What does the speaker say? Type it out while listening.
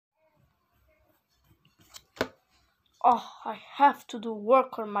Oh, I have to do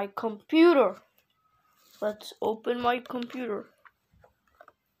work on my computer. Let's open my computer.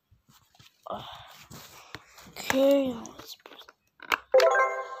 Okay,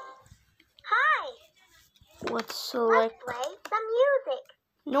 Hi. let's select. Let's play some music.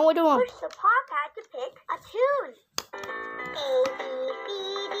 No, I don't want. Push the paw pad to pick a tune. A, B, C,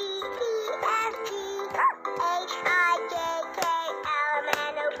 D, E, F, G, H, I, J, K, L, M,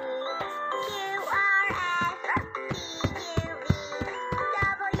 N, O, P, Q, R, S, T, U, V,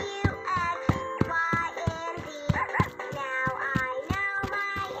 W, X, Y, and Z. Now I know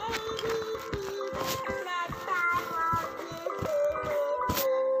my ABCs. Next time won't you sing with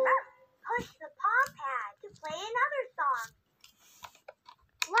me? Push the paw pad to play another song.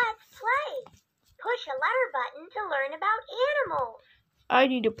 Let's play. Push a letter button to learn about animals. I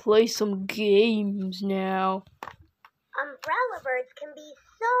need to play some games now. Umbrella birds can be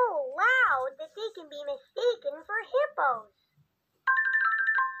so loud that they can be mistaken for hippos.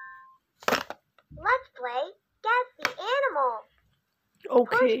 Let's play Guess the Animal.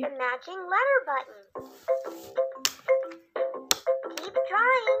 Push Okay. the matching letter button. Keep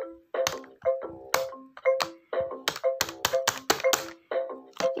trying.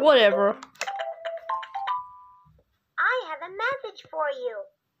 Whatever. I have a message for you.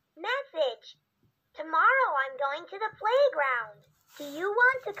 Message. Tomorrow I'm going to the playground. Do you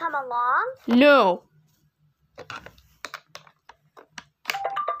want to come along? No.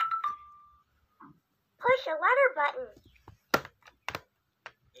 Push a letter button.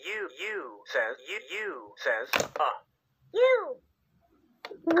 You says You.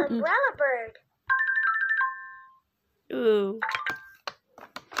 Umbrella bird. Ooh.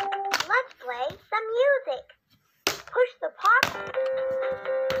 Let's play some music. Push the pop.